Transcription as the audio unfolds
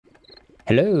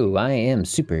Hello, I am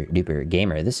Super Duper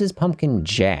Gamer. This is Pumpkin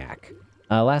Jack.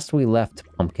 Last we left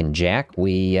Pumpkin Jack,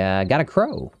 we got a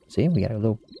crow. See, we got a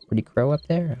little pretty crow up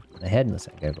there on the head. Unless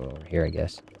I gotta go over here, I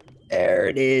guess. There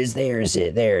it is. There's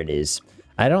it. There it is.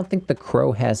 I don't think the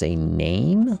crow has a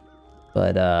name,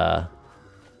 but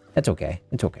that's okay.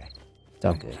 It's okay. It's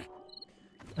all good.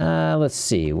 Let's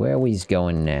see where we's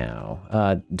going now.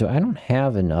 I don't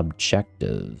have an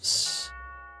objectives.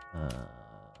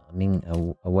 I mean,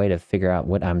 a way to figure out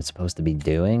what I'm supposed to be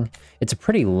doing. It's a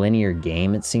pretty linear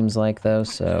game, it seems like, though,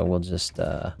 so we'll just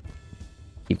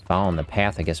keep following the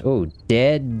path, I guess. Oh,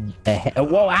 dead ahead. Oh,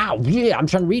 whoa, ow! Yeah, I'm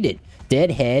trying to read it.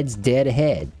 Dead heads, dead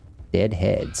ahead. Dead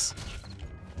heads.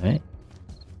 All right.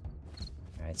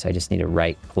 All right, so I just need to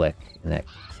right-click, and that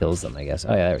kills them, I guess.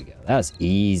 Oh, yeah, there we go. That was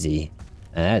easy.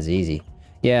 That was easy.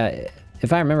 Yeah,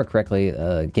 if I remember correctly,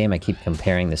 a game I keep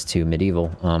comparing this to, Medieval,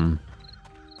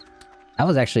 that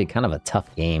was actually kind of a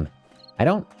tough game. I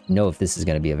don't know if this is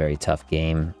going to be a very tough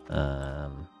game. I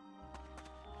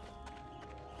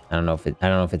don't know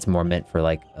if it's more meant for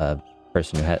like a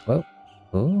person who has. Whoa,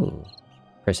 ooh,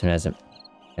 person who hasn't.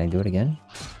 Can I do it again?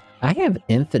 I have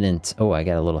infinite. Oh, I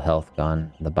got a little health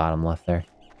gone in the bottom left there.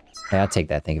 Hey, I'll take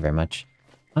that. Thank you very much.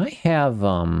 I have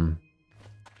I've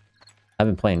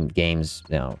been playing games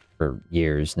now for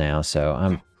years now, so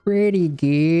I'm pretty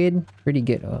good. Pretty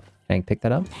good. Oh, can I pick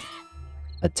that up?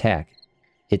 Attack.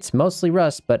 It's mostly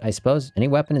rust, but I suppose any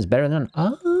weapon is better than...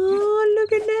 Oh,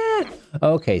 look at that!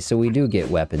 Okay, so we do get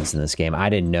weapons in this game. I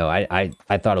didn't know. I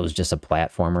thought it was just a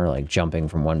platformer, like jumping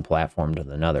from one platform to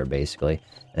another, basically.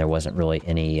 And there wasn't really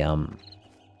any,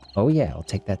 Oh, yeah, I'll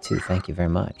take that too. Thank you very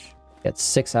much. Got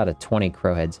 6 out of 20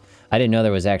 crowheads. I didn't know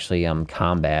there was actually,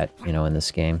 combat, you know, in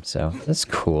this game, so that's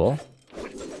cool.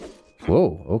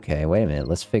 Whoa, okay, wait a minute.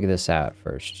 Let's figure this out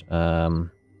first.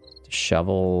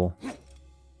 Shovel...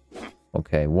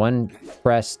 Okay, one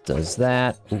press does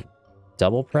that. Ooh,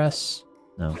 double press?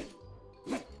 No.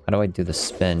 How do I do the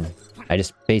spin? I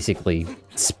just basically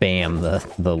spam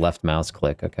the left mouse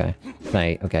click, okay.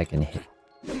 I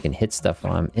can hit stuff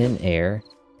while I'm in air.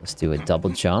 Let's do a double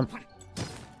jump.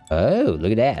 Oh,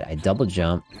 look at that. I double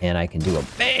jump and I can do a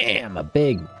bam, a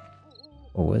big...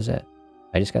 What was that?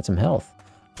 I just got some health.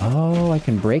 Oh, I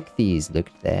can break these. Look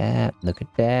at that. Look at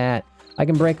that. I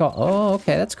can break all... Oh,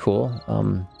 okay, that's cool.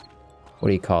 What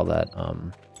do you call that?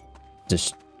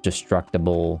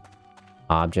 Destructible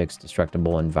objects,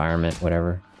 destructible environment,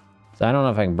 whatever. So I don't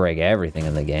know if I can break everything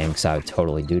in the game, because I would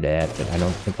totally do that, but I don't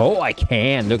think... Oh, I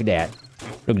can! Look at that!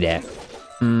 Look at that.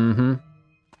 Mm-hmm.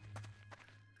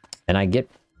 And I get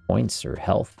points or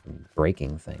health from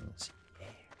breaking things.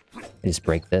 I just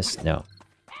break this? No.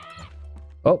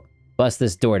 Oh! Bust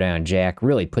this door down, Jack.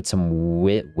 Really put some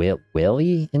willy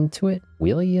into it?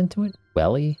 Wheelie into it?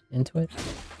 Welly into it?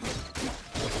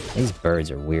 These birds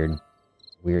are weird.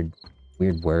 Weird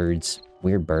words.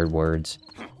 Weird bird words.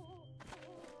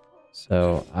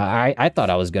 So, I thought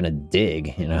I was gonna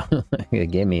dig, you know?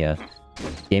 It gave me a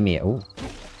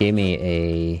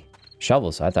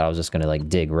shovel, so I thought I was just gonna, like,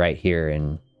 dig right here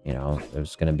and, you know,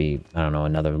 there's gonna be, I don't know,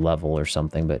 another level or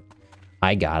something, but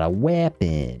I got a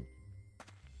weapon.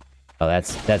 Oh,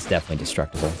 that's definitely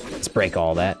destructible. Let's break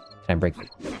all that. Can I break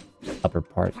the upper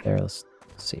part there? Let's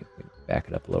see if we can back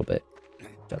it up a little bit.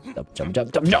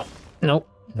 Jump. Nope.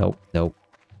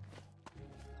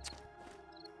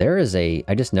 There is a...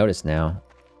 I just noticed now.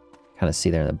 Kind of see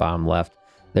there in the bottom left.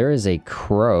 There is a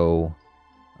crow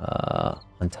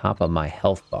on top of my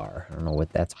health bar. I don't know what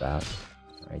that's about.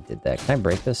 I did that. Can I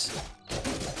break this?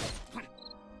 I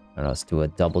don't know. Let's do a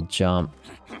double jump.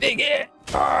 Big it!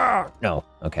 No.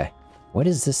 Okay. What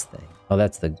is this thing? Oh,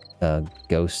 that's the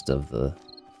ghost of the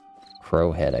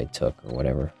crow head I took or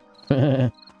whatever.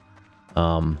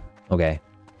 Okay.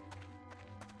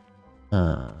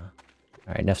 Alright,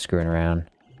 enough screwing around.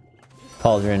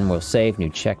 Cauldron will save, new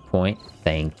checkpoint.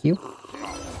 Thank you.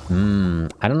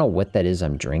 I don't know what that is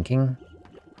I'm drinking.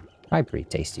 Probably pretty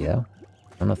tasty, though.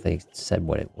 I don't know if they said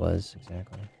what it was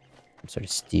exactly. Some sort of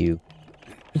stew.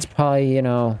 It's probably, you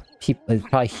know, it's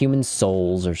probably human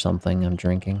souls or something I'm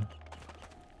drinking.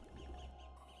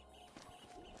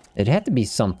 It'd have to be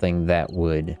something that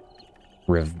would...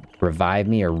 revive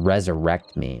me or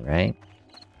resurrect me, right?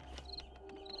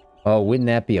 Oh, wouldn't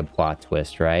that be a plot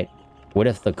twist, right? What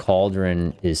if the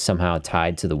cauldron is somehow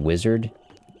tied to the wizard?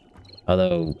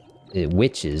 Although,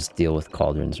 witches deal with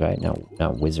cauldrons, right? No,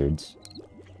 not wizards.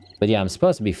 But yeah, I'm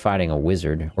supposed to be fighting a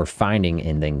wizard, or finding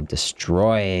and then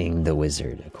destroying the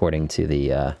wizard, according to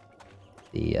the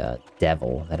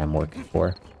devil that I'm working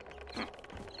for.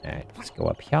 Alright, let's go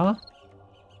up here.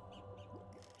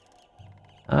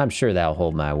 I'm sure that'll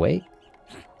hold my weight.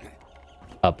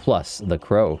 Plus the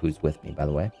crow who's with me, by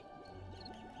the way.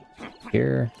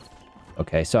 Here.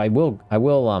 Okay, so I will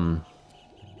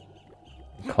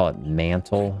call it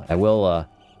mantle. I will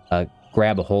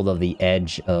grab a hold of the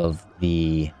edge of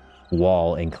the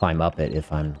wall and climb up it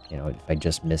if I'm, you know, if I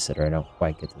just miss it or I don't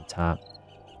quite get to the top.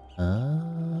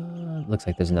 Looks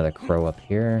like there's another crow up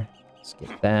here. Let's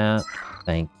get that.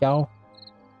 Thank y'all.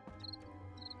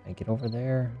 Can I get over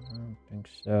there? I don't think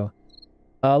so.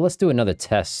 Let's do another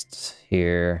test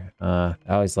here. I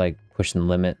always like pushing the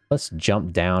limit. Let's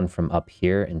jump down from up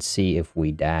here and see if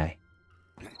we die.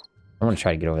 I want to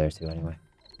try to get over there too anyway.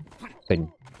 Couldn't.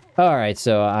 Alright,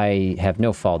 so I have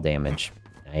no fall damage.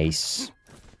 Nice.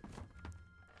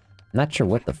 Not sure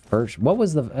what the first... What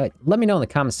was the... let me know in the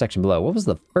comment section below. What was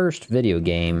the first video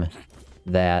game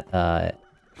that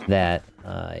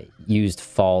used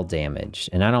fall damage?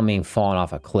 And I don't mean falling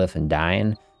off a cliff and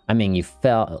dying. I mean, you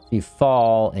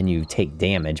fall and you take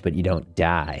damage, but you don't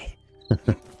die.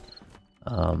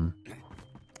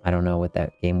 I don't know what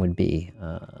that game would be.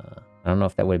 I don't know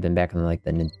if that would have been back in like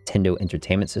the Nintendo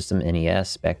Entertainment System,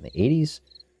 NES, back in the 80s.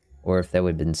 Or if that would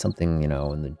have been something, you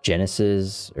know, in the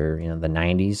Genesis or, you know, the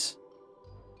 90s.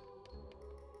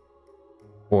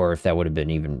 Or if that would have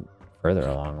been even further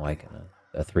along, like in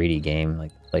a 3D game,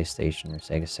 like the PlayStation or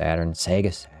Sega Saturn.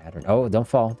 Sega Saturn. Oh, don't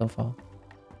fall, don't fall.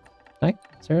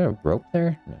 Is there a rope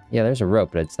there? No. Yeah, there's a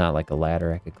rope, but it's not like a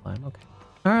ladder I could climb. Okay.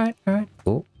 Alright, alright.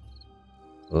 Cool.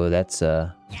 Oh, that's,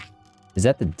 is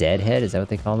that the deadhead? Is that what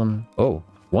they call them? Oh,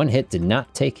 one hit did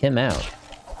not take him out.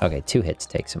 Okay, 2 hits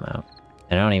takes him out.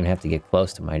 And I don't even have to get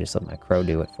close to him. I just let my crow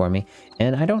do it for me.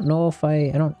 And I don't know if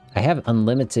I have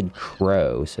unlimited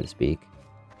crow, so to speak.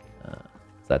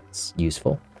 That's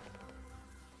useful.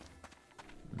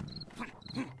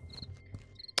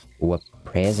 Ooh, a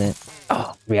present.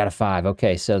 Oh, 3 out of 5.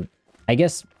 Okay, so I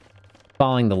guess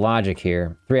following the logic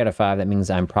here, 3 out of 5, that means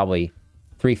I'm probably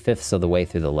 3/5 of the way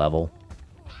through the level.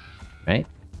 Right?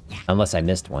 Unless I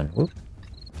missed one. Whoop.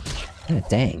 Oh,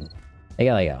 dang. They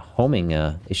got like a homing,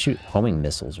 they shoot homing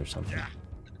missiles or something. All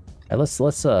right, let's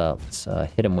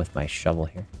hit him with my shovel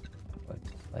here.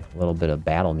 Like a little bit of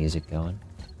battle music going.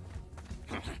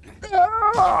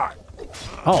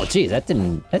 Oh, geez, that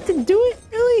didn't do it,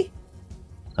 really?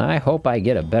 I hope I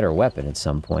get a better weapon at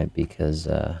some point because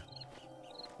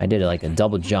I did like a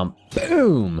double jump,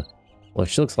 boom,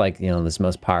 which looks like, you know, this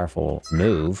most powerful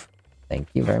move. Thank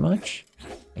you very much.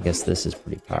 I guess this is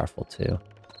pretty powerful too.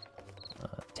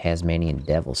 Tasmanian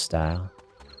Devil style.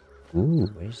 Ooh,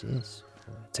 where's this?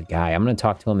 It's a guy. I'm gonna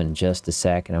talk to him in just a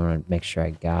second. I'm gonna make sure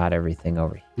I got everything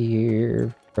over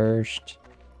here first.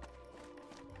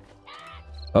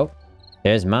 Oh,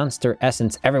 there's monster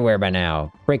essence everywhere by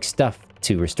now. Break stuff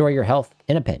to restore your health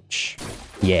in a pinch.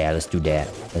 Yeah, let's do that.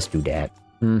 Let's do that.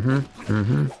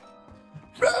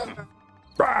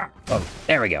 Oh,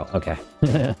 there we go. Okay.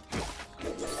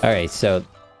 All right, so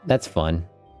that's fun.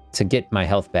 To get my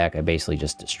health back, I basically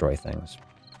just destroy things.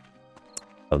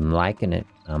 I'm liking it.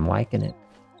 I'm liking it.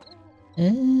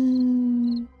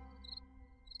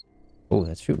 Oh,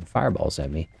 that's shooting fireballs at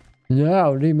me.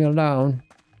 No, leave me alone.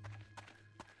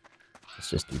 Let's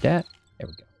just do that. There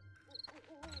we go.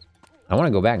 I want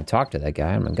to go back and talk to that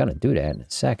guy. I'm going to do that in a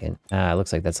second. It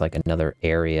looks like that's like another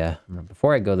area.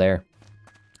 Before I go there,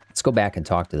 let's go back and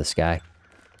talk to this guy.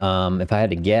 If I had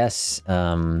to guess,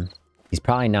 he's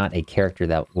probably not a character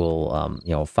that will,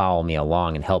 you know, follow me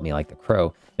along and help me like the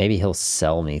crow. Maybe he'll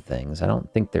sell me things. I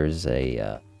don't think there's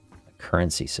a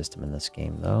currency system in this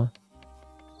game, though.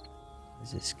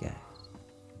 Who's this guy?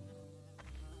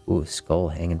 Ooh, skull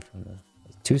hanging from the...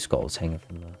 2 skulls hanging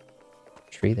from the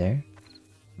tree there.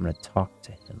 I'm gonna talk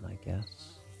to him, I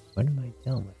guess. What am I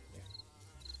dealing with here?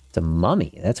 It's a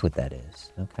mummy. That's what that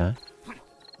is. Okay. I'm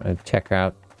gonna check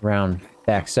out around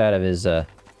backside of his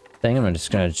thing. I'm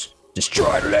just gonna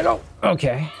destroy it a little.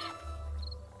 Okay.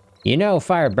 You know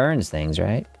fire burns things,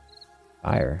 right?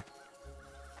 Fire.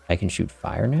 I can shoot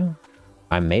fire now?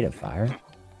 I'm made of fire.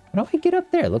 How do I get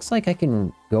up there? It looks like I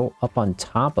can go up on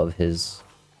top of his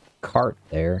cart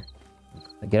there.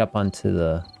 Get up onto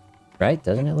the... Right?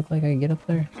 Doesn't it look like I can get up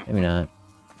there? Maybe not.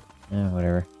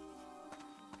 Whatever.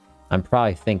 I'm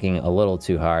probably thinking a little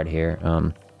too hard here.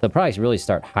 They'll probably really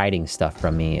start hiding stuff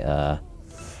from me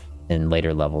in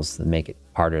later levels to make it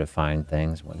harder to find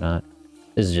things and whatnot.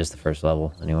 This is just the first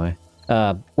level, anyway.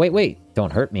 Wait.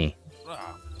 Don't hurt me.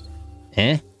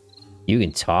 Eh? You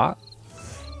can talk?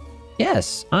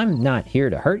 Yes, I'm not here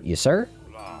to hurt you, sir.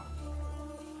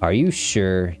 Are you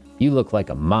sure? You look like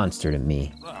a monster to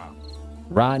me.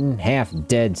 Rotten,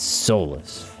 half-dead,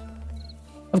 soulless.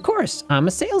 Of course, I'm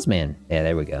a salesman. Yeah,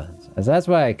 there we go. That's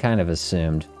why I kind of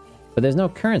assumed. But there's no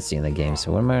currency in the game,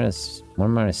 so what What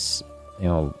am I gonna, you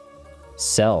know,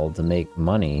 sell to make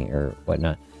money or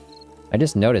whatnot? I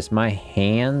just noticed my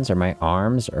hands or my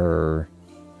arms are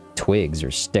twigs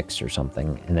or sticks or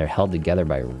something, and they're held together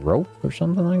by rope or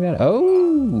something like that.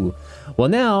 Oh, well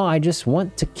now I just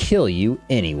want to kill you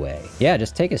anyway. Yeah,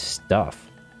 just take his stuff.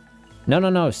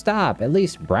 No, stop. At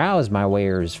least browse my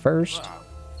wares first.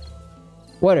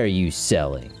 What are you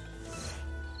selling?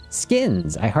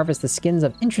 Skins. I harvest the skins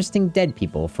of interesting dead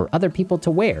people for other people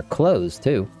to wear. Clothes,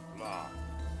 too.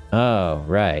 Oh,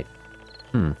 right.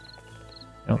 I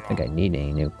don't think I need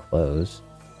any new clothes.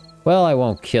 Well, I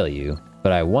won't kill you,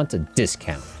 but I want a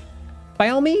discount. By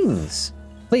all means.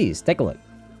 Please, take a look.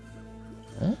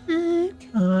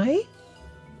 Okay.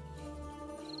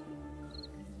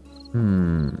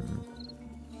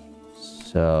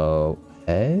 So,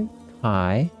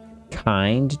 okay.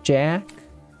 Kind Jack.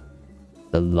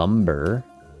 The lumber.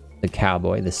 The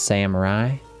cowboy. The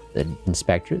samurai. The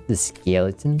inspector. The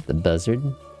skeleton. The buzzard.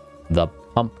 The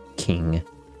pumpkin.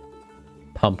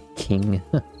 Pumpkin.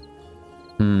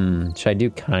 Should I do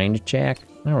Kind Jack?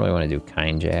 I don't really want to do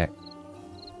Kind Jack.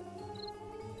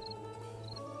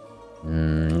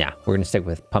 Nah, we're gonna stick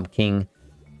with Pumpkin.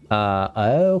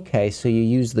 Okay, so you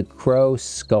use the crow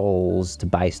skulls to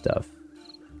buy stuff.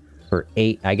 For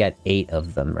 8, I got 8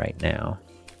 of them right now.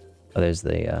 Oh, there's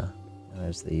the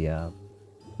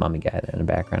mummy guy there in the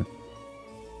background.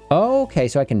 Okay,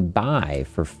 so I can buy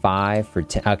for 5, for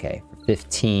 10, okay, for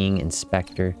 15,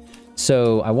 inspector.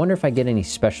 So I wonder if I get any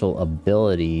special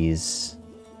abilities.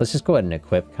 Let's just go ahead and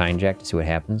equip Kind Jack to see what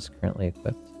happens. Currently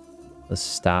equipped. Let's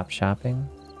stop shopping.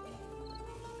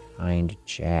 Kind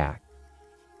Jack.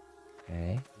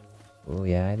 Okay. Oh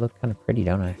yeah, I look kind of pretty,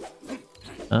 don't I?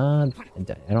 I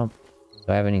don't. Do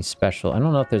I have any special? I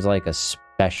don't know if there's like a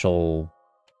special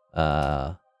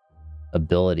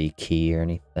ability key or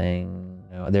anything.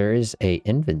 No, there is a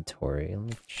inventory. Let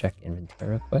me check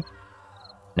inventory real quick.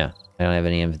 No, I don't have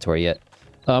any inventory yet.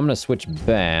 I'm gonna switch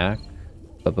back,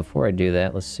 but before I do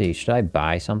that, let's see. Should I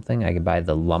buy something? I could buy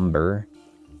the lumber.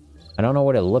 I don't know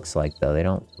what it looks like though. They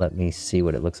don't let me see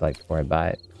what it looks like before I buy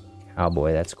it.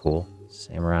 Cowboy, that's cool.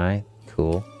 Samurai,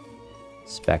 cool.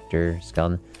 Spectre,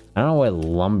 skeleton. I don't know what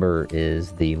lumber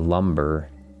is. The lumber.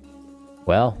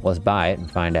 Well, let's buy it and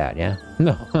find out. Yeah.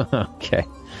 No. Okay.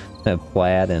 A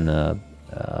plaid and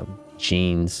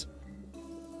jeans.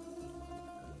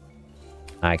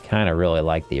 I kind of really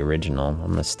like the original. I'm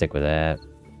gonna stick with that.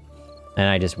 And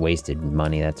I just wasted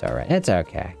money. That's all right. It's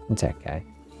okay. It's okay.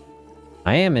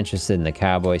 I am interested in the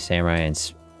cowboy, samurai, and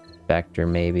spectre,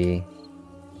 maybe.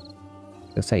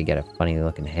 Looks like you got a funny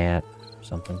looking hat or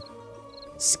something.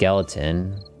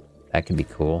 Skeleton. That could be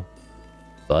cool.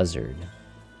 Buzzard.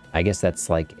 I guess that's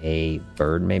like a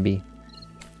bird, maybe.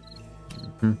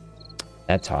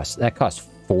 That costs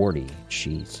 40.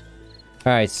 Jeez.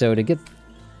 All right, so to get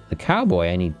the cowboy,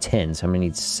 I need 10, so I'm gonna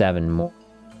need 7 more.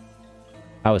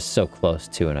 I was so close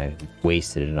too, and I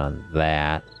wasted it on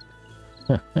that.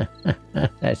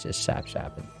 That's just stop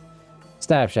shopping.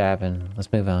 Stop shopping.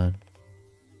 Let's move on.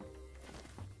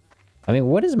 I mean,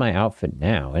 what is my outfit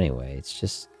now, anyway? It's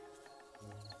just...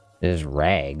 there's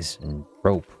rags and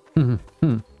rope.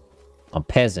 I'm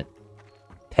peasant.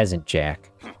 Peasant Jack.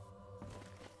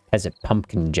 Peasant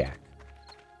Pumpkin Jack.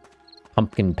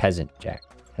 Pumpkin Peasant Jack.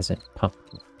 Peasant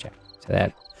Pumpkin Jack.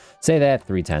 Say that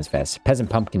 3 times fast. Peasant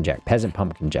Pumpkin Jack. Peasant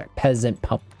Pumpkin Jack. Peasant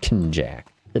Pumpkin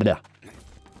Jack. Blah.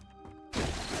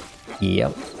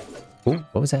 Yep. Ooh,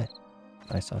 what was that?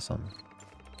 I saw something.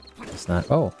 It's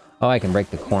not... oh, I can break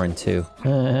the corn too.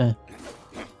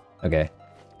 Okay.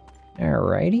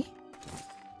 Alrighty.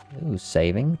 Ooh,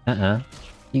 saving.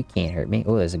 You can't hurt me.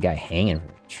 Oh, there's a guy hanging from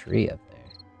a tree up there.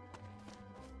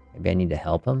 Maybe I need to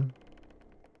help him.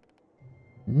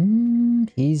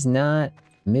 He's not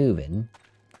moving.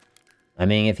 I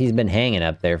mean, if he's been hanging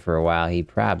up there for a while, he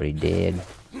probably did.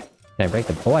 Can I break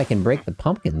the... oh, I can break the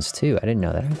pumpkins too. I didn't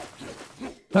know that.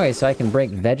 Okay, so I can break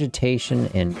vegetation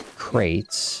and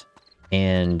crates.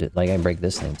 And, like, I can break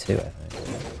this thing too, I think.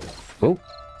 Oh,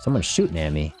 someone's shooting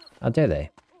at me. How dare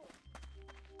they?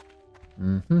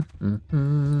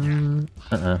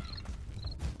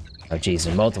 Oh, geez,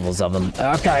 there's multiples of them.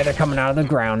 Okay, they're coming out of the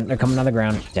ground. They're coming out of the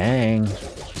ground. Dang.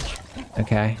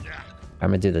 Okay. I'm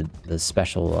gonna do the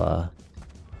special,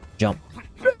 jump.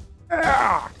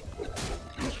 Yeah,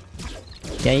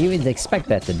 you would expect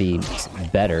that to be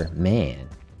better. Man.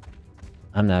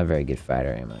 I'm not a very good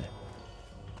fighter, am I?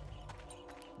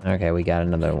 Okay, we got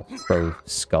another crow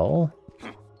skull.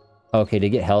 Okay, to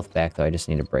get health back, though, I just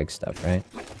need to break stuff, right?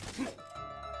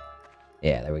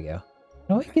 Yeah, there we go.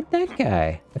 Oh, I get that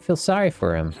guy. I feel sorry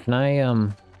for him. Can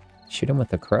I, shoot him with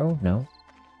the crow? No.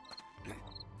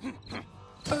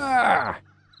 Ah!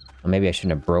 Well, maybe I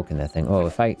shouldn't have broken that thing. Oh,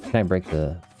 can I break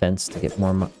the fence to get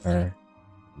more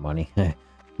money?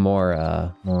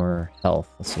 more health.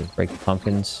 Let's see, break the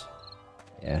pumpkins.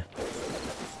 Yeah.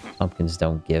 Pumpkins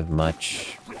don't give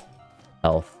much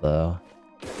health, though.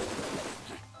 I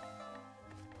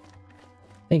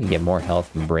think you get more health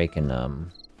from breaking, the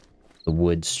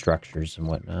wood structures and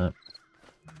whatnot.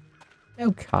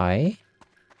 Okay.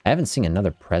 I haven't seen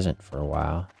another present for a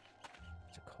while.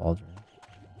 It's a cauldron.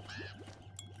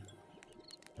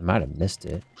 I might have missed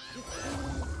it.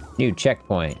 New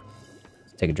checkpoint.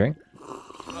 Let's take a drink.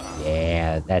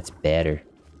 Yeah, that's better.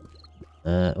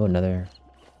 Oh, another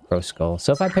crow skull.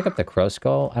 So if I pick up the crow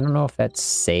skull, I don't know if that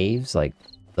saves, like,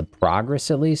 the progress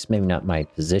at least. Maybe not my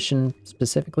position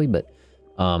specifically, but,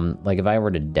 like, if I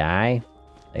were to die,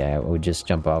 yeah, I would just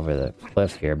jump over the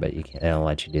cliff here, but you can't, they don't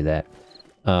let you do that.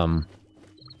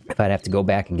 If I'd have to go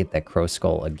back and get that crow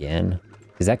skull again,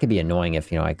 because that could be annoying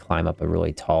if, you know, I climb up a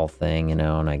really tall thing, you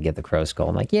know, and I get the crow skull,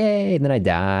 I'm like, yay, and then I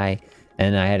die,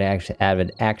 and I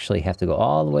would actually have to go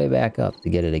all the way back up to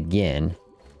get it again.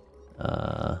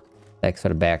 That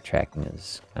sort of backtracking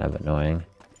is kind of annoying.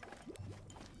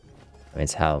 I mean,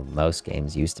 it's how most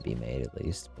games used to be made, at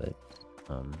least, but,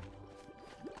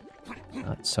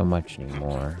 not so much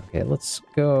anymore. Okay, let's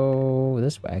go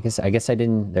this way. I guess I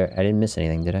didn't miss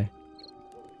anything, did I?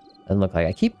 Doesn't look like.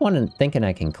 I keep thinking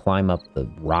I can climb up the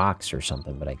rocks or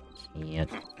something, but I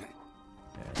can't.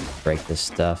 Right, break this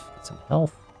stuff. Get some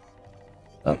health.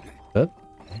 Oh, oh.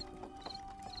 Okay.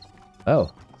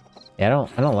 Oh, yeah.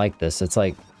 I don't like this. It's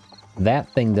like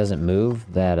that thing doesn't move.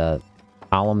 That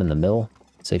column in the middle.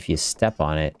 So if you step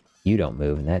on it, you don't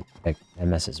move, and that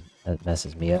messes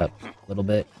me up a little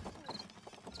bit.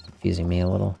 It's confusing me a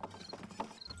little.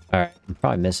 All right, I'm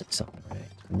probably missing something. Right?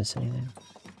 Did I miss anything?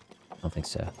 I don't think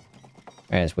so.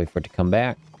 All right, let's wait for it to come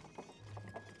back.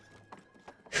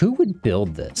 Who would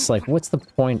build this? Like, what's the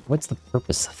point? What's the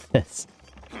purpose of this?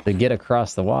 To get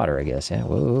across the water, I guess. Yeah.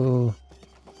 Whoa.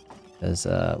 Because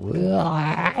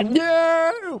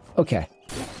no. Okay,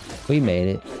 we made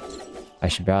it. I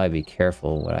should probably be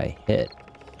careful what I hit,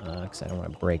 because I don't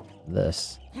want to break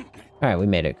this. All right, we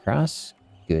made it across.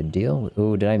 Good deal.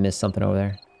 Ooh, did I miss something over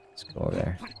there? Let's go over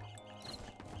there.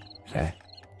 Okay.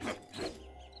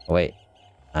 Oh, wait.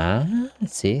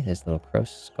 Let's see. There's a little crow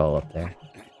skull up there.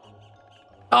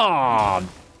 Oh!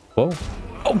 Whoa.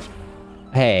 Oh!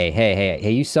 Hey,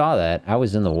 you saw that. I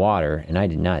was in the water, and I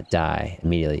did not die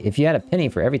immediately. If you had a penny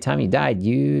for every time you died,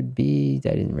 you'd be... I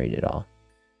didn't read it all.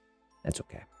 That's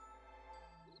okay.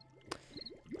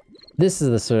 This is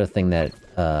the sort of thing that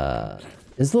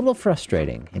is a little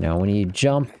frustrating, you know, when you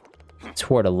jump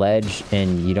toward a ledge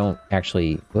and you don't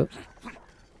actually... Whoop.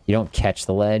 You don't catch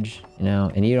the ledge, you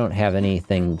know, and you don't have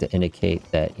anything to indicate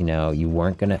that, you know, you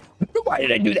weren't gonna... Why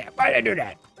did I do that? Why did I do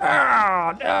that?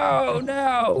 Oh,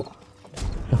 no!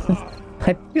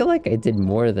 I feel like I did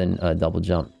more than a double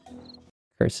jump.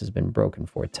 Curse has been broken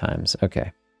 4 times.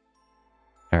 Okay.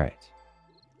 All right.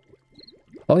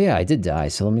 Oh, yeah, I did die,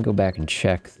 so let me go back and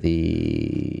check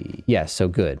the... Yeah, so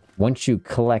good. Once you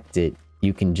collect it,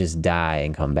 you can just die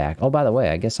and come back. Oh, by the way,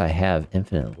 I guess I have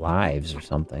infinite lives or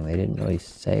something. They didn't really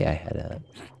say I had a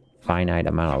finite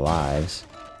amount of lives.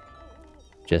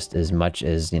 Just as much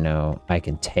as, you know, I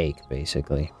can take,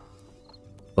 basically.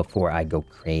 Before I go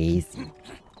crazy.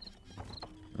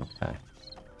 Okay.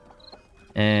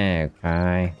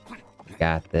 Okay.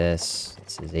 Got this.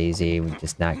 This is easy. We're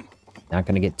just not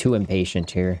gonna get too impatient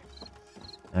here.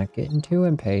 Not getting too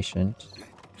impatient.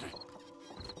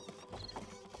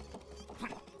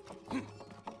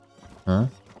 Huh?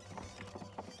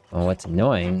 Well, what's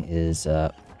annoying is,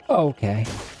 okay.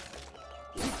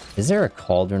 Is there a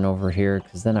cauldron over here?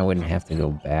 Because then I wouldn't have to go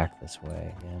back this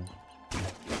way again.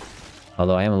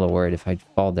 Although I am a little worried if I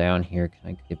fall down here, can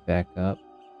I get back up?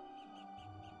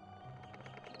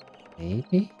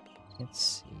 Maybe? Can't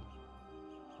see.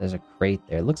 There's a crate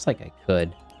there. It looks like I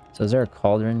could. So is there a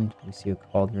cauldron? Do we see a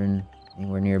cauldron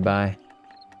anywhere nearby?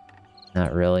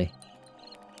 Not really.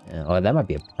 Oh, that might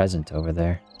be a present over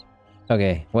there.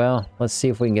 Okay, well, let's see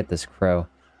if we can get this crow.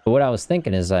 But what I was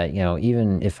thinking is that, you know,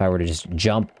 even if I were to just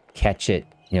jump, catch it,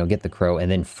 you know, get the crow,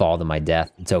 and then fall to my death,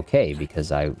 it's okay,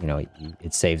 because you know,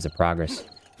 it saves the progress.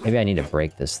 Maybe I need to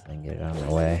break this thing, get it out of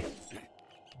the way.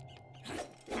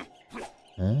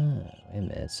 Wait a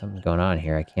minute, something's going on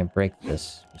here. I can't break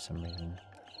this for some reason.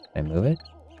 Can I move it?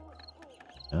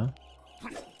 No?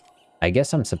 I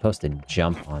guess I'm supposed to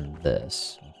jump on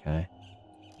this, okay?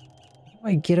 How do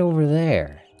I get over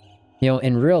there? You know,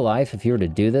 in real life, if you were to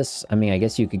do this, I mean, I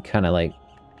guess you could kind of, like,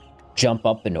 jump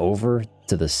up and over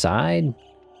to the side.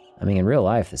 I mean, in real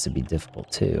life, this would be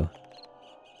difficult, too.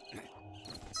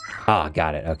 Ah,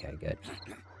 got it. Okay, good.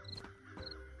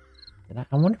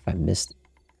 I wonder if I missed...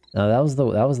 No, that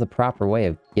was the proper way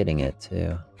of getting it,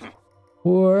 too.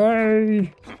 There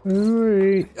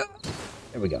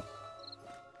we go.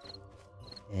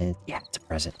 And yeah, it's a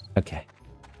present. Okay.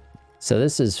 So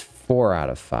this is 4 out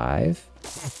of 5.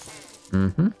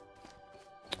 Mm-hmm.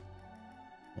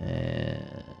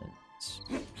 And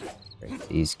break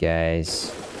these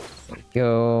guys. There it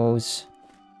goes.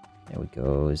 There it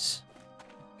goes.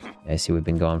 I see we've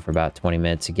been going for about 20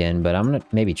 minutes again, but I'm gonna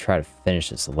maybe try to finish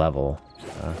this level,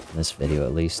 in this video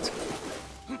at least.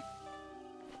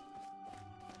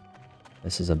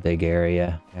 This is a big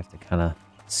area. I have to kind of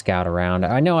scout around.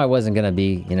 I know I wasn't gonna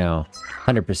be, you know,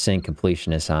 100%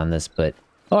 completionist on this, but...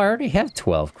 Oh, I already have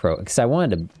 12 crow, because I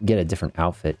wanted to get a different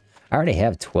outfit. I already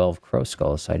have 12 crow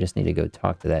skulls, so I just need to go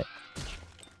talk to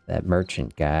that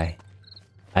merchant guy.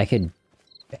 I could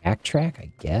backtrack,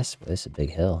 I guess, but this is a big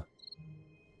hill.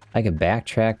 I could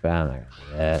backtrack, but I'm not gonna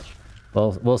do that.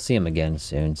 We'll see him again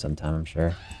soon, sometime, I'm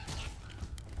sure.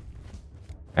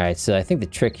 Alright, so I think the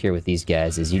trick here with these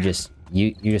guys is you just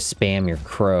spam your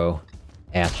crow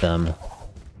at them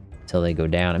until they go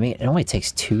down. I mean, it only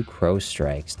takes 2 crow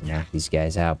strikes to knock these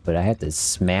guys out, but I have to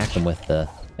smack them with the...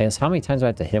 I guess how many times do I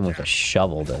have to hit them with a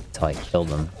shovel till I kill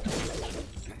them?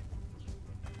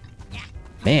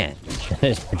 Man,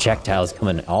 there's projectiles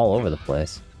coming all over the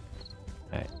place.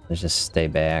 Alright, let's just stay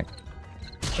back.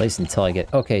 At least until I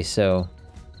get... Okay, so...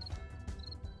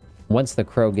 Once the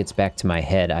crow gets back to my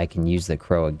head, I can use the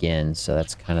crow again, so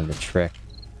that's kind of the trick.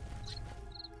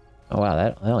 Oh wow,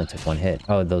 that only took 1 hit.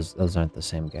 Oh, those aren't the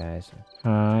same guys.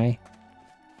 Hi.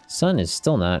 Sun is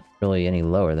still not really any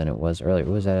lower than it was earlier.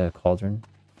 Was that a cauldron?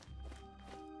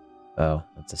 Oh,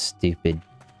 that's a stupid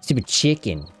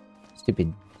chicken.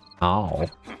 Stupid owl.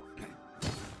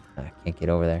 I can't get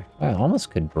over there. Oh, I almost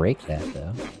could break that,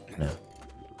 though. No.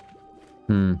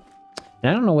 And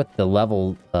I don't know what the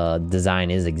level design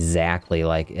is exactly.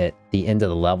 Like, at the end of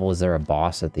the level, is there a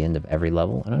boss at the end of every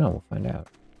level? I don't know. We'll find out.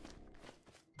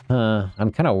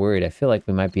 I'm kind of worried. I feel like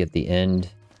we might be at the end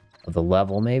of the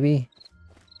level, maybe?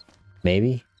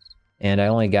 Maybe? And I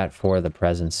only got 4 of the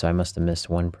presents, so I must have missed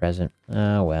 1 present.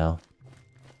 Oh, well.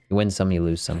 You win some, you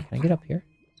lose some. Can I get up here?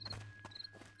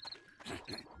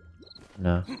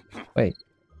 No. Wait.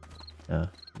 No.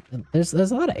 There's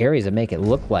a lot of areas that make it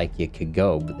look like you could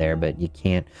go there, but you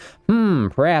can't.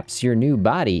 Perhaps your new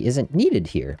body isn't needed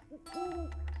here.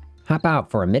 Hop out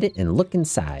for a minute and look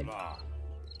inside.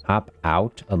 Hop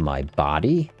out of my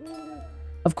body?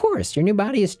 Of course, your new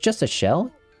body is just a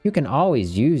shell. You can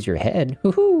always use your head.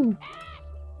 Hoo-hoo!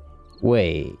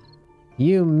 Wait,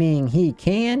 you mean he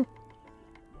can?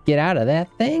 Get out of that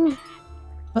thing?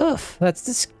 Ugh, that's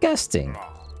disgusting.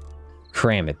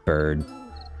 Cram it, bird.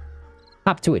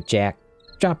 Hop to it, Jack.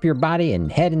 Drop your body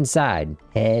and head inside.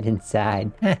 Head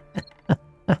inside.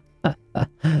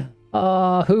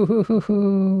 Oh,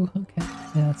 hoo. Okay,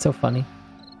 yeah, that's so funny.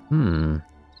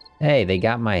 Hey, they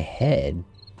got my head.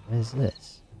 What is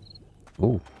this?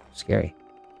 Ooh, scary.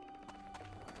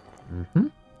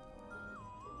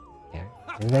 Yeah,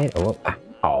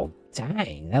 oh,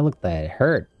 dang. That looked like it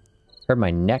hurt. Hurt my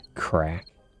neck crack.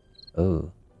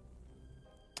 Ooh.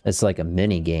 It's like a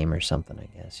mini game or something, I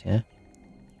guess, yeah?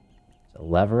 There's a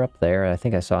lever up there. I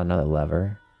think I saw another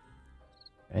lever.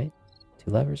 Right?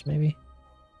 2 levers, maybe?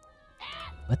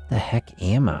 What the heck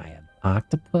am I? An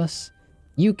octopus?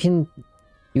 You can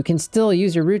still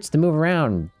use your roots to move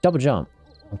around. Double jump.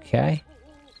 Okay.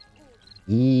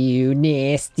 You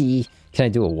nasty. Can I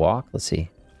do a walk? Let's see.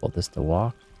 Hold this to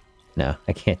walk. No,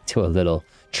 I can't do a little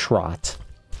trot.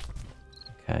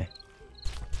 Okay.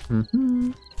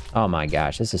 Oh my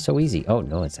gosh, this is so easy. Oh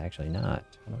no, it's actually not.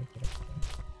 How do I get up there?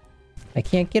 I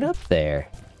can't get up there.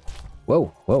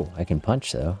 Whoa. I can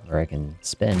punch though, or I can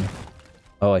spin.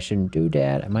 Oh, I shouldn't do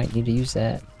that. I might need to use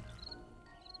that.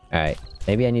 Alright,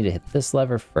 maybe I need to hit this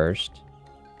lever first.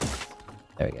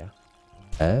 There we go.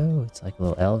 Oh, it's like a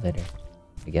little elevator,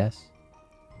 I guess.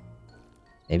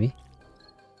 Maybe?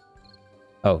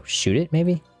 Oh, shoot it,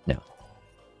 maybe? No.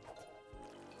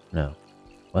 No.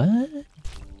 What?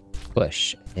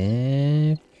 Push.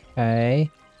 Okay.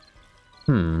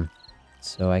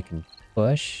 So I can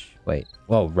push. Wait.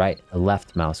 Whoa, right. A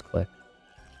left mouse click.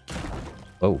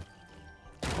 Whoa.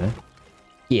 Huh?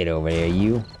 Get over there,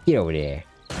 you. Get over there.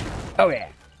 Oh, yeah.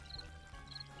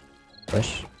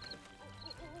 Push.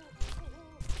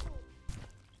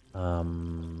 Oh,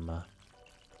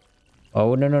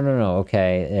 no.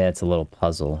 Okay. Yeah, it's a little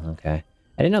puzzle. Okay.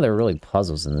 I didn't know there were really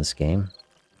puzzles in this game.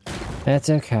 That's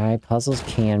okay. Puzzles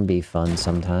can be fun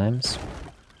sometimes.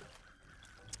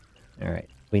 Alright.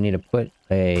 We need to put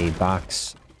a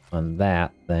box on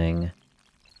that thing.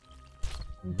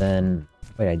 And then,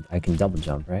 wait, I can double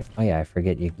jump, right? Oh yeah, I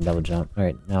forget you can double jump. All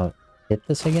right, now hit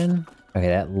this again. Okay,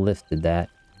 that lifted that.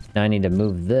 Now I need to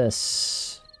move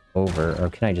this over, or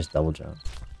can I just double jump?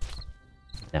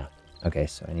 No. Okay,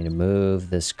 so I need to move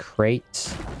this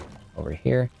crate over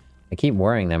here. I keep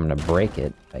worrying that I'm going to break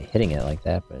it by hitting it like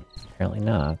that, but apparently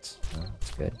not. Oh,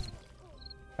 that's good.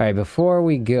 All right, before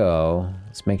we go,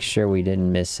 let's make sure we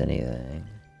didn't miss anything.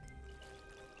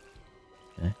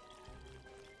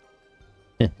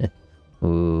 Okay.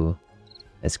 Ooh,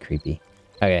 that's creepy.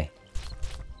 Okay.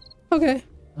 Okay.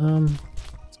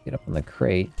 Let's get up on the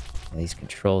crate. Yeah, these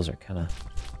controls are kind of...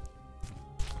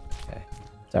 Okay.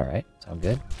 It's all right. It's all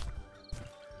good.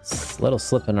 It's a little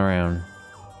slipping around.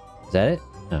 Is that it?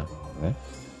 No. Okay.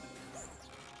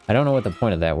 I don't know what the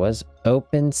point of that was.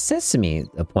 Open sesame.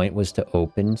 The point was to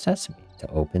open sesame. To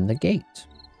open the gate.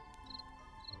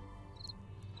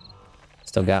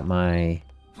 Still got my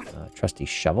trusty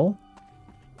shovel.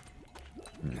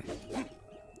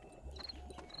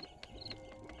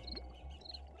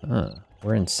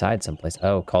 We're inside someplace.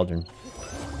 Oh, cauldron.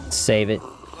 Save it.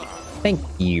 Thank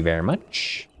you very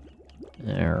much.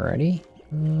 Alrighty.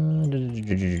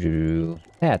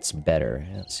 That's better.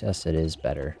 Yes, it is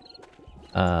better.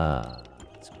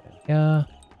 Let's go. Yeah.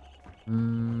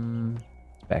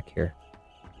 Back here.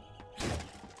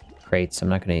 Crates. I'm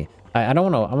not gonna. I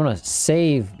don't want to. I want to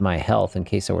save my health in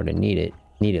case I were to need it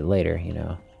later. You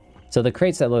know. So the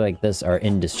crates that look like this are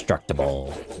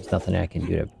indestructible. There's nothing I can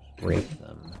do to break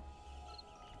them.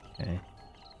 Okay.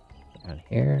 Down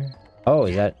here. Oh,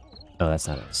 is that? No, that's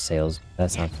not a sales.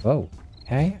 That's not. Oh.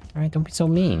 Okay. All right. Don't be so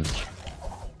mean.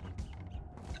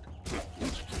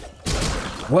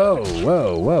 Whoa,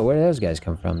 whoa, whoa. Where do those guys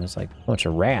come from? There's like a bunch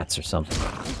of rats or something.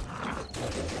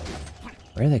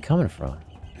 Where are they coming from?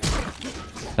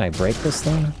 Can I break this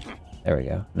thing? There we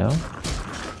go. No?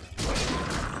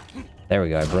 There we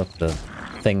go. I broke the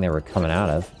thing they were coming out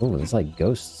of. Ooh, it's like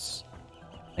ghosts.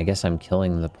 I guess I'm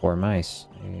killing the poor mice.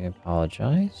 I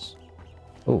apologize.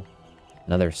 Ooh,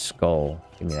 another skull.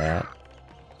 Give me that.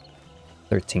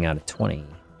 13 out of 20.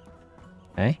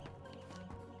 Okay.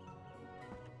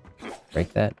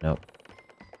 Break that? Nope.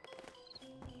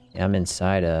 Yeah, I'm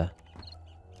inside a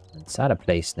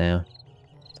place now.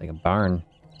 It's like a barn.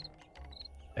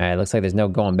 Alright, looks like there's no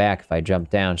going back if I jump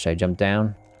down. Should I jump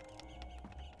down?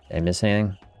 Did I miss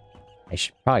anything? I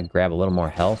should probably grab a little more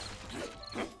health.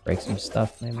 Break some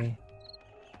stuff, maybe.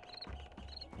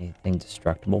 Anything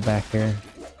destructible back here?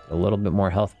 A little bit more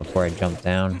health before I jump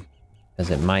down. Because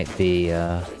it might be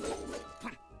a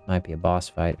boss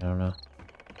fight. I don't know.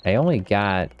 I only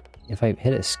got... If I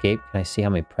hit escape, can I see how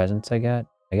many presents I got?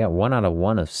 I got 1 out of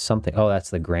 1 of something. Oh, that's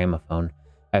the gramophone.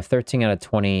 I have 13 out of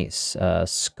 20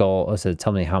 skull. Oh, so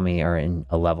tell me how many are in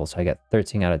a level. So I got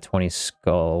 13 out of 20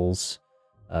 skulls.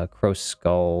 Crow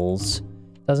skulls.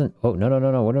 Doesn't... Oh, no, no, no,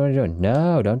 no. What am I doing?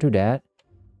 No, don't do that.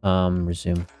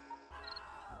 Resume.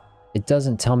 It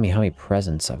doesn't tell me how many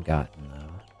presents I've gotten,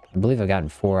 though. I believe I've gotten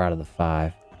 4 out of the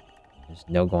 5. There's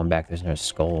no going back. There's no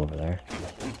skull over there.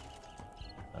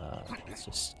 Let's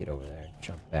just get over there and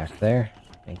jump back there.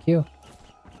 Thank you.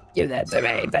 Give that to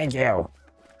me. Thank you.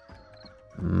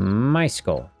 My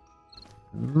skull.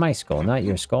 My skull, not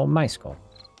your skull. My skull.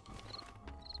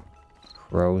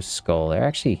 Crow skull. They're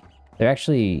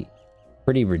actually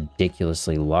pretty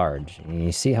ridiculously large.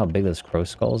 You see how big those crow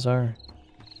skulls are?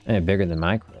 They're bigger than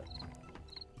my crow.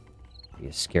 Be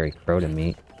a scary crow to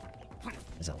meet.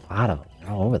 There's a lot of them.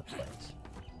 They're all over the place.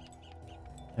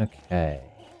 Okay.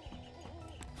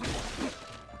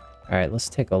 Alright, let's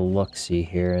take a look-see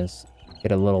here. Let's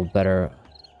get a little better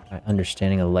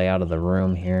understanding of the layout of the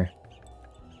room here.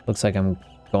 Looks like I'm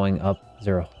going up. Is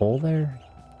there a hole there?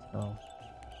 Oh.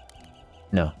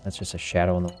 No, that's just a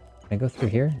shadow in the... Can I go through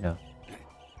here? No.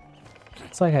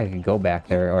 It's like I could go back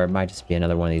there, or it might just be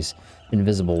another one of these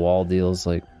invisible wall deals,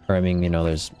 like... Or, I mean, you know,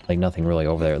 there's, like, nothing really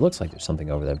over there. It looks like there's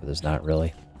something over there, but there's not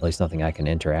really. At least nothing I can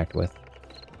interact with.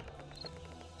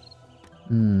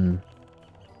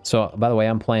 So, by the way,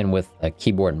 I'm playing with a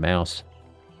keyboard and mouse.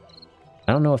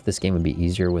 I don't know if this game would be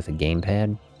easier with a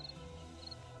gamepad.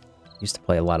 Used to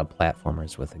play a lot of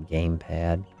platformers with a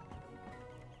gamepad.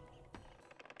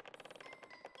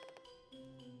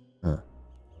 Huh.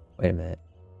 Wait a minute.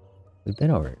 We've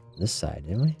been over this side,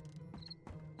 didn't we?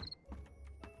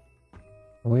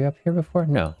 Were we up here before?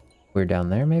 No. We were down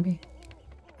there, maybe?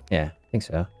 Yeah, I think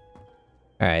so.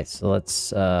 Alright, so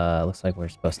let's, looks like we're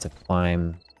supposed to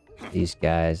climb these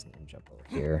guys and jump over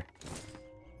here.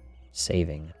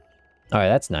 Saving. Alright,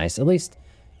 that's nice. At least,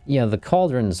 you know, the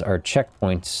cauldrons are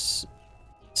checkpoints,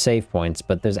 save points,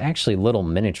 but there's actually little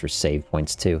miniature save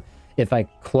points too. if I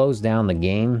close down the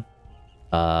game,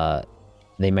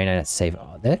 they may not save.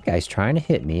 Oh, that guy's trying to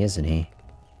hit me, isn't he?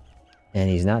 And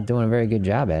he's not doing a very good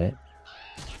job at it.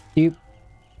 Doop.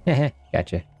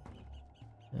 Gotcha.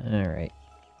 Alright.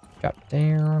 Drop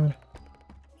down.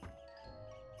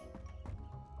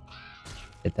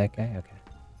 Hit that guy? Okay.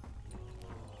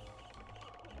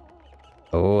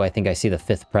 Oh, I think I see the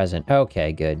 5th present.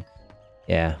 Okay, good.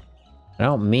 Yeah. I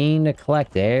don't mean to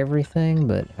collect everything,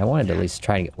 but I wanted to at least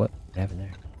try to get... What happened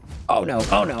there? Oh no,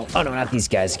 oh no, oh no, not these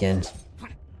guys again.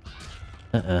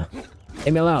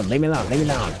 Leave me alone, leave me alone, leave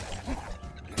me alone.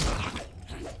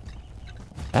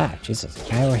 Ah, Jesus,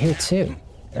 a guy over here too.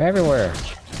 They're everywhere.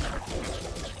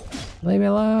 Leave me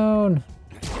alone.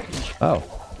 Oh,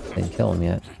 didn't kill him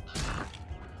yet.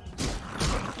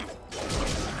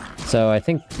 So I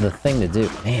think the thing to do...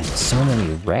 Man, so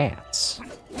many rats.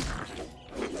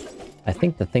 I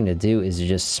think the thing to do is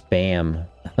just spam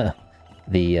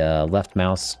the left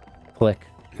mouse click,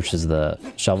 which is the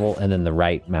shovel, and then the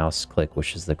right mouse click,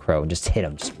 which is the crow. And just hit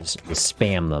them. Just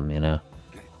spam them, you know?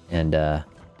 And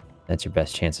that's your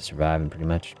best chance of surviving, pretty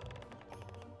much.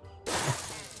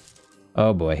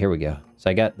 Oh boy, here we go. So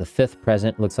I got the 5th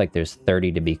present. Looks like there's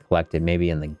 30 to be collected, maybe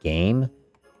in the game.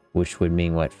 Which would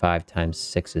mean, what, 5 times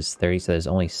 6 is 30, so there's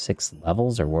only 6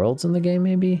 levels or worlds in the game,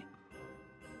 maybe?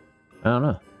 I don't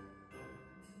know.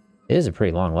 It is a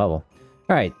pretty long level.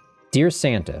 Alright, Dear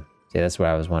Santa. See, that's what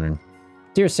I was wondering.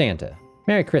 Dear Santa,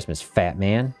 Merry Christmas, fat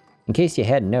man. In case you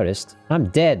hadn't noticed, I'm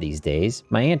dead these days.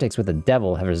 My antics with the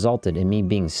devil have resulted in me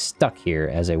being stuck here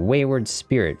as a wayward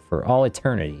spirit for all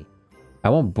eternity. I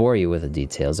won't bore you with the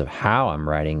details of how I'm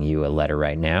writing you a letter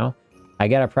right now. I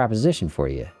got a proposition for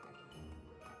you.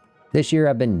 This year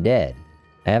I've been dead.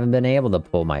 I haven't been able to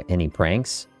pull any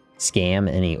pranks, scam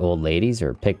any old ladies,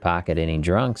 or pickpocket any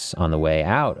drunks on the way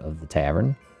out of the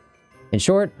tavern. In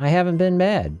short, I haven't been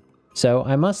bad, so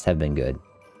I must have been good.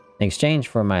 In exchange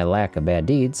for my lack of bad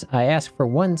deeds, I ask for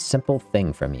one simple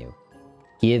thing from you.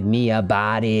 Give me a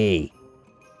body.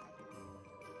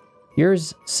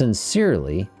 Yours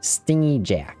sincerely, Stingy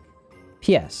Jack.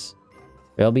 P.S.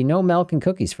 There'll be no milk and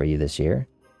cookies for you this year.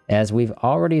 As we've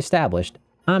already established,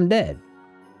 I'm dead.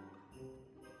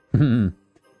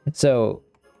 So,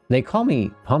 they call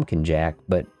me Pumpkin Jack,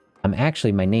 but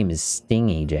my name is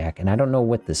Stingy Jack, and I don't know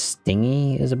what the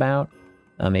stingy is about.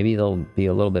 Maybe there'll be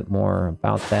a little bit more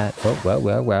about that.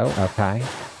 Whoa, okay.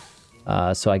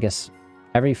 So I guess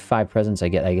every 5 presents I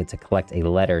get to collect a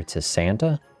letter to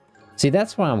Santa. See,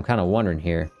 that's why I'm kind of wondering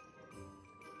here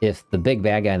if the big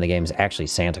bad guy in the game is actually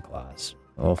Santa Claus.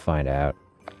 We'll find out.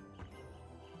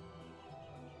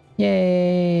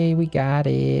 Yay, we got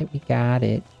it, we got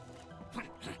it.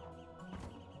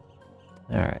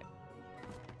 Alright.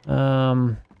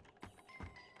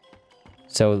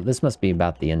 So this must be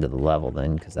about the end of the level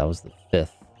then, because that was the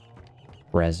 5th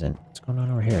present. What's going on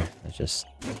over here? It's just...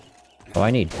 Oh, I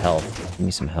need health. Give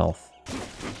me some health.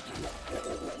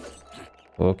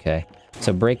 Okay.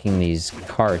 So breaking these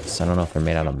carts, I don't know if they're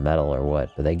made out of metal or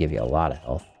what, but they give you a lot of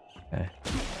health. Okay.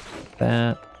 Like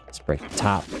that. Let's break the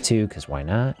top too, because why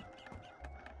not?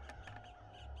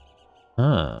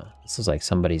 Huh. This is like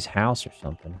somebody's house or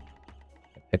something.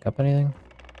 Pick up anything?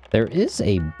 There is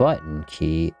a button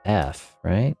key, F,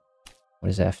 right? What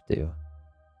does F do?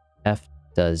 F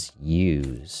does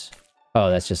use. Oh,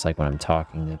 that's just like when I'm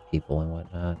talking to people and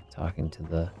whatnot. Talking to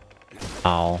the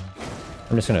owl.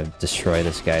 I'm just gonna destroy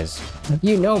this guy's...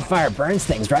 You know fire burns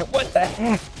things, right? What the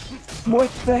heck?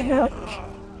 What the heck?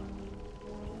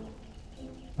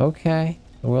 Okay.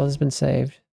 The world has been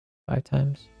saved. 5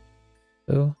 times.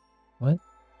 Ooh. What?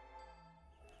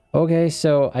 Okay,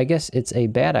 so I guess it's a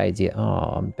bad idea.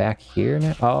 Oh, I'm back here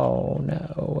now? Oh,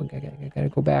 no. I gotta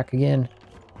go back again.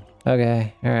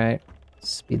 Okay, alright.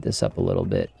 Speed this up a little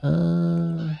bit.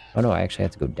 Oh, no, I actually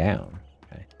have to go down.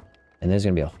 Okay. And there's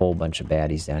gonna be a whole bunch of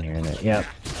baddies down here. Yep.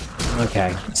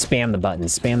 Okay. Spam the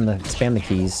buttons. Spam the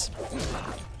keys.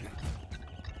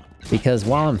 Because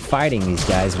while I'm fighting these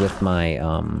guys with my,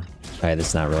 Alright, this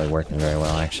is not really working very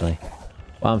well, actually.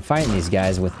 While I'm fighting these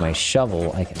guys with my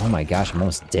shovel, oh my gosh, I'm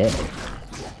almost dead.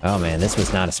 Oh man, this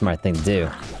was not a smart thing to do.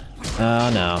 Oh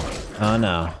no. Oh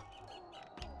no.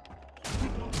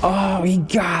 Oh, he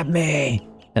got me!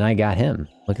 And I got him.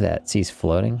 Look at that. See, he's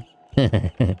floating.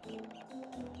 Did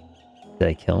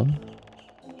I kill him?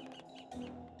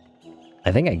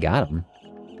 I think I got him.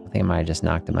 I think I might have just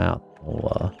knocked him out.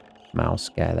 Little mouse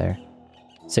guy there.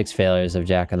 6 failures of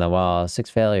Jack on the wall. 6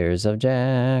 failures of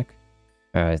Jack.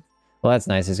 Alright. Well, that's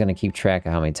nice. It's going to keep track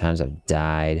of how many times I've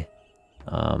died.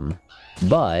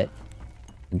 But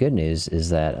the good news is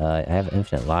that I have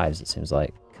infinite lives, it seems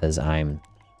like, because I'm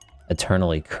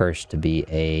eternally cursed to be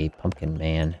a pumpkin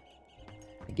man,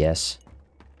 I guess.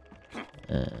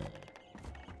 Can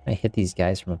I hit these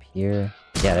guys from up here?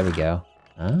 Yeah, there we go.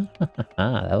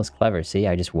 That was clever. See,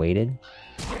 I just waited.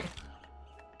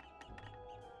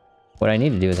 What I need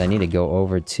to do is I need to go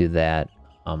over to that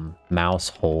mouse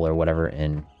hole or whatever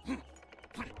and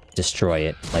destroy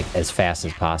it like as fast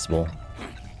as possible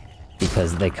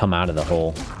because they come out of the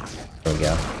hole. There we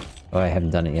go. Oh, I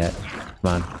haven't done it yet.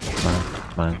 Come on, come on,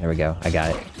 come on. There we go. I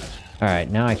got it. All right,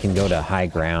 now I can go to high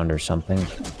ground or something.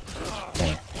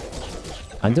 Okay.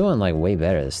 I'm doing like way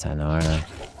better this time though, aren't I?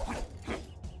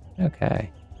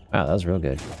 Okay. Wow, that was real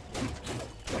good.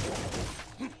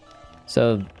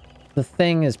 So the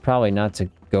thing is probably not to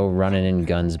go running in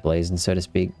guns blazing, so to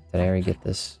speak. Did I already get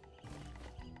this?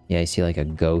 Yeah, you see like a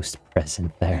ghost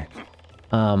present there.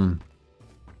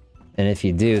 And if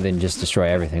you do, then just destroy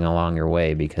everything along your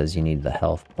way because you need the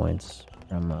health points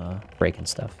from breaking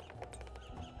stuff.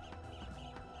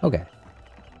 Okay.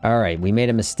 Alright, we made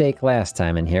a mistake last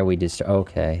time and here we just...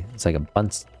 Okay, it's like a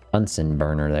Bunsen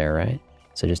burner there, right?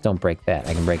 So just don't break that.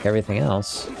 I can break everything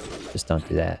else, just don't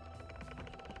do that.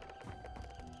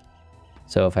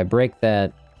 So if I break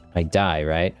that, I die,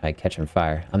 right? I catch on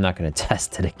fire. I'm not going to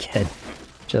test it again.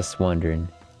 Just wondering.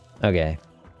 Okay.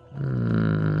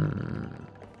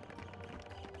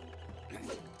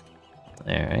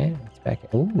 Alright, let's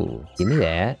back. Ooh, give me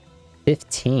that.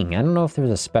 15. I don't know if there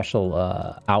was a special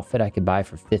outfit I could buy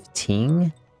for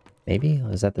 15. Maybe?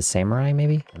 Was that the samurai,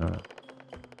 maybe? I don't know.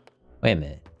 Wait a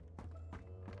minute.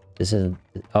 This is...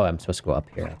 Oh, I'm supposed to go up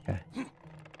here. Okay.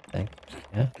 Thank you.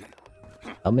 Yeah.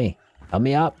 Help me. Help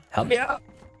me up. Help me up.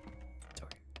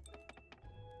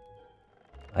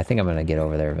 I think I'm going to get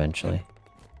over there eventually.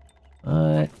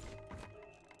 What?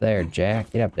 There,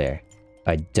 Jack. Get up there. If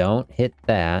I don't hit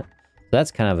that... That's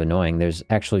kind of annoying. There's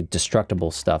actually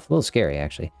destructible stuff. A little scary,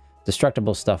 actually.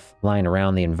 Destructible stuff lying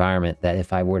around the environment that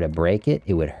if I were to break it,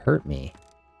 it would hurt me.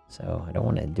 So I don't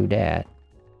want to do that.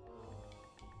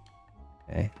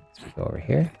 Okay, let's go over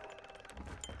here.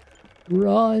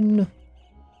 Run!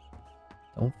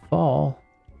 Don't fall.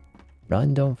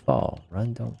 Run, don't fall.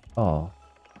 Run, don't fall.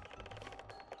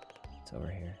 It's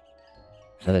over here.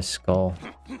 Another skull.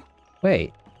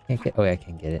 Wait. Can't get... Oh, yeah, I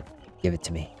can get it. Give it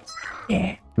to me.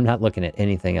 Yeah. I'm not looking at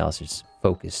anything else. Just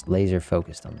focused, laser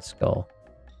focused on the skull.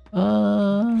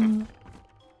 Over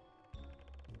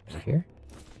here.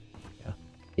 Yeah.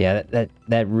 Yeah.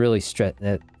 That really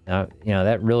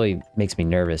that really makes me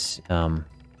nervous.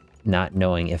 Not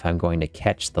knowing if I'm going to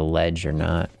catch the ledge or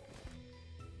not.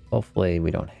 Hopefully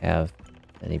we don't have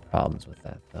any problems with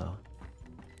that though.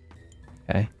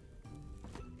 Okay.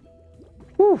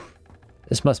 Whew.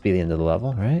 This must be the end of the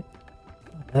level, right?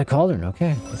 The cauldron,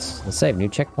 okay. Let's save. New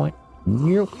checkpoint.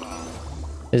 Nope.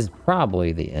 This is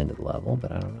probably the end of the level, but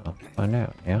I don't know. Find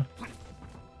out, yeah?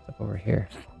 What's up over here?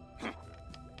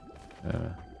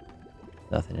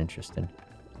 Nothing interesting.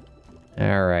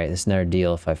 Alright, this is another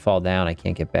deal. If I fall down, I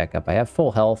can't get back up. I have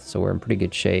full health, so we're in pretty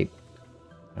good shape.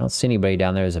 I don't see anybody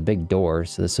down there. There's a big door,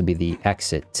 so this will be the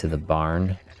exit to the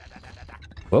barn.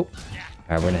 Whoa.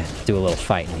 Alright, we're gonna do a little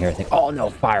fight in here, I think. Oh, no,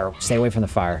 fire. Stay away from the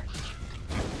fire.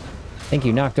 I think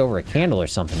you knocked over a candle or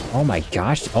something. Oh my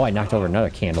gosh. Oh, I knocked over another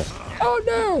candle. Oh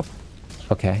no!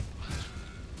 Okay.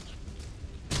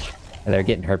 They're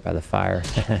getting hurt by the fire.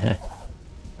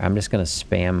 I'm just gonna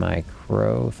spam my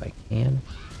crow if I can.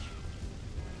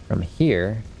 From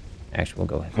here. Actually,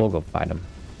 we'll go fight them.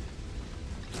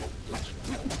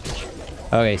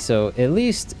 Okay, so at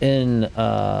least in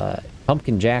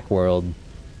Pumpkin Jack world,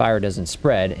 fire doesn't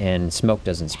spread and smoke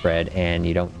doesn't spread and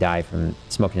you don't die from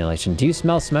smoke inhalation. Do you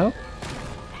smell smoke?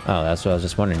 Oh, that's what I was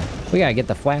just wondering. We gotta get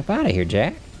the flap out of here,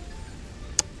 Jack.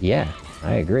 Yeah,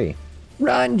 I agree.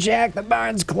 Run, Jack, the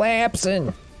barn's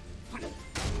collapsing.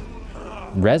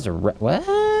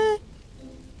 What?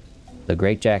 The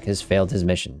Great Jack has failed his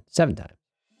mission 7 times.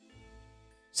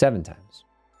 7 times.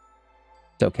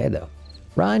 It's okay, though.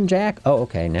 Run, Jack. Oh,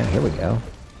 okay, now here we go.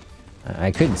 I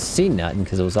couldn't see nothing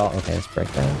because it was all... Okay, let's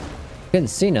break that. Couldn't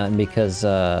see nothing because,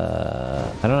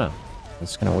 I don't know.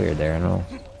 It's kind of weird there. I don't know.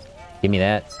 Give me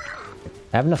that.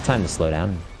 I have enough time to slow down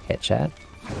and hit chat.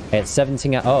 I had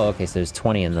 17... Oh, okay, so there's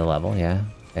 20 in the level, yeah.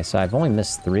 Okay, so I've only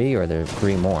missed 3 or there's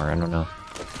 3 more. I don't know.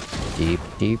 Deep,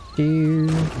 deep, deep,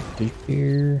 deep,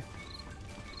 deep.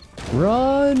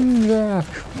 Run, Jack!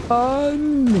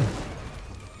 Run!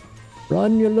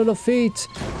 Run, your little feet!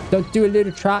 Don't do a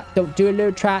little trot. Don't do a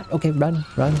little trot. Okay, run,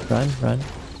 run, run, run.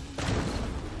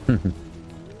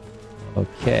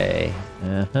 Okay.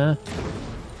 Uh-huh.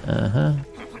 Uh-huh.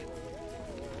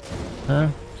 Huh?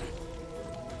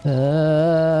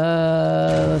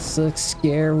 This looks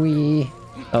scary.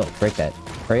 Oh, break that.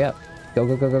 Hurry up. Go,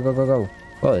 go, go, go, go, go, go.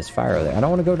 Whoa, there's fire over there. I don't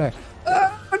want to go there.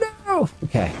 Oh, no!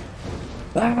 Okay.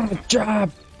 Ah,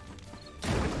 job!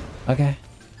 Okay.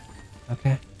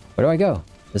 Okay. Where do I go?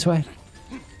 This way?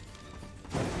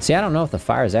 See, I don't know if the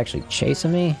fire is actually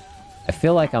chasing me. I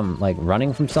feel like I'm, like,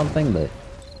 running from something, but...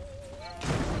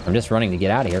 I'm just running to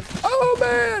get out of here. Oh,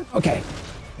 man! Okay.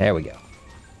 There we go.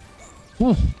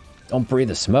 Whew. Don't breathe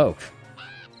the smoke.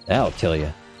 That'll kill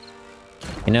you.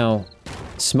 You know,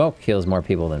 smoke kills more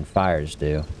people than fires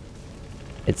do.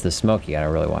 It's the smoke you gotta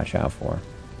really watch out for.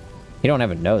 He don't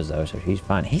have a nose, though, so he's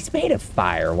fine. He's made of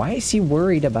fire. Why is he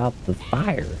worried about the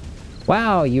fire?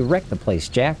 Wow, you wrecked the place,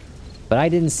 Jack. But I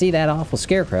didn't see that awful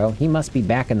scarecrow. He must be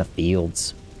back in the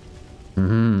fields.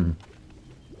 Mm-hmm.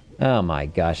 Oh my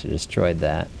gosh, I destroyed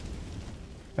that.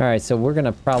 Alright, so we're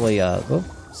gonna probably,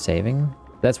 saving?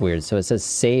 That's weird. So it says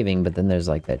saving, but then there's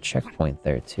like that checkpoint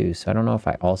there too. So I don't know if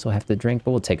I also have to drink,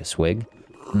 but we'll take a swig.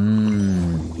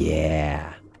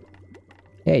 Yeah.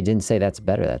 Yeah, he didn't say that's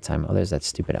better that time. Oh, there's that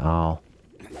stupid owl.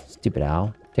 Stupid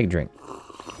owl. Take a drink.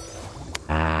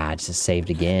 Ah, just saved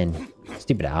again.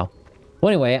 Stupid owl. Well,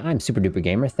 anyway, I'm Super Duper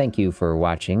Gamer. Thank you for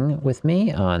watching with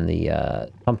me on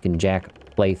the Pumpkin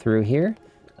Jack playthrough here.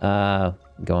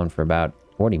 Going for about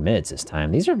 40 minutes this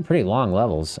time. These are pretty long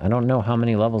levels. I don't know how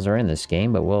many levels are in this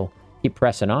game, but we'll keep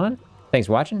pressing on. Thanks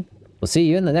for watching. We'll see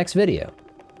you in the next video.